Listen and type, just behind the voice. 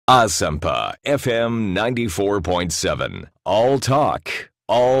Asempa FM 94.7. All talk,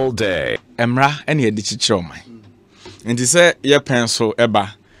 all day. Emra ene edi chichiro man. Nti say ye pencil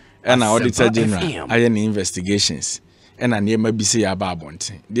eba na auditor general aye ne investigations na ne ma bi say aba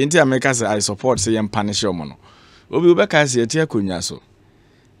abonte. The nti America say I support say ye punish omo no. Obi obeka say tie akonwa so.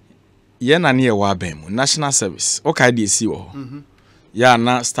 Ye na ne ye wa ban mu national service. O kai de si wo. Ya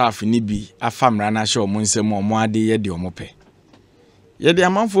na staff ni bi afamra na hye omo nsem omo ade ye de omo pe. Ye de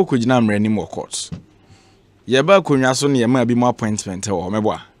amanfo kogina mra ni mo court. Ye ba akonwa so ne ye ma bi mo appointment wo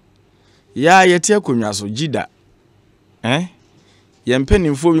mebo a. Ya ye tie akonwa so jida. Ye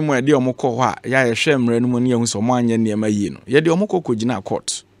mpanimfo bi mo ade omo kɔ hɔ a ya ye hwɛ mra no mu ne ye hu so mo anya ne ma yi no. Ye de omo kogina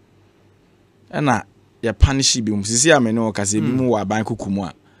court. Na ye punish bi mu sisi amene o kase bi mu wa ban kokumu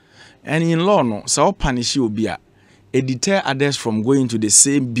a. And in law no so o punish obi a it deter others from going to the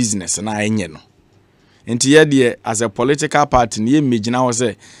same business na enye no. Enti ye de as a political party ne ye megina wo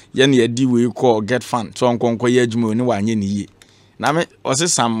say ye na ye di we call get fund so nkonko ye adwuma oni wa anye ne yi. Na me o se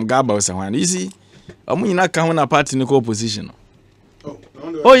Sam Gaba o se hwan. You see omo nyina ka ho na party ne ko opposition no.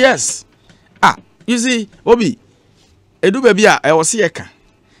 Oh yes. You see obi edu ba bi a e wo se ye ka.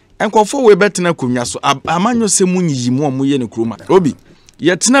 Enkofo we betena konwa so amanyo se munyi mu omo ye ne kroma. Obi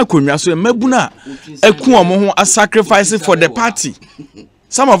yetena konwa so mabuna eku omo ho a sacrifice for the party.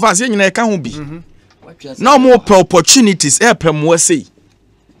 Some of us ye nyina e ka ho bi. Now more opportunities mo say.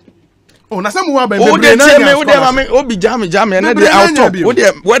 Oh na some wa ba me me obi jam na dey out top.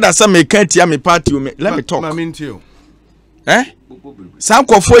 Whether some me can't hear me party let me talk. Some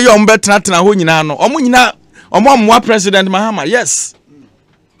kwofo ye omo betena ho nyina no. Omo nyina omo amwa President Mahama. Yes.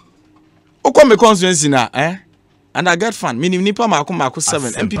 Oko me constituency na and I get fan meaning nipa mako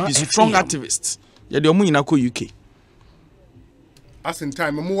 7 MPP strong activists. Ye de omo nyina ko UK. As in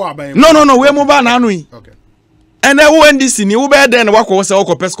time mo wa ban. No we mo ba na anu yi. Okay. And NDC ni wo be den na wako se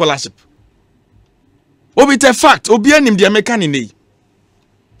wako scholarship. Obi te fact obi anim de meka ni nei.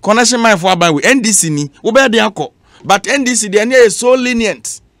 Connection mind for aban we NDC ni wo be den akọ but NDC de na is so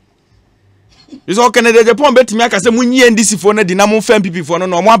lenient. Is all Canada Japan betimi aka se munyi NDC for na di na mo fa MPP for no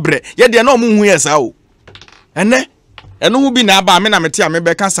no mo abre. Ye de na mo hu yesa o. Ene hu bi na aba me na mete a me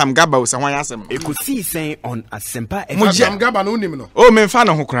be ka Sam Gaba o se hwan asem. Ekosi sen on Asempa Sam Gaba no unim no. Oh me fa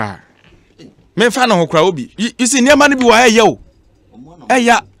na ho kra. Me fa na ho kra obi. You see niam na bi wa ye o.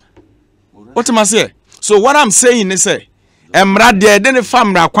 Ya. What am I say? So what I'm saying is say emra de ne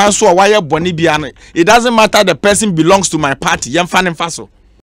famra kwan so wa ye boni bia no. It doesn't matter the person belongs to my party. Yem fa ne fa so.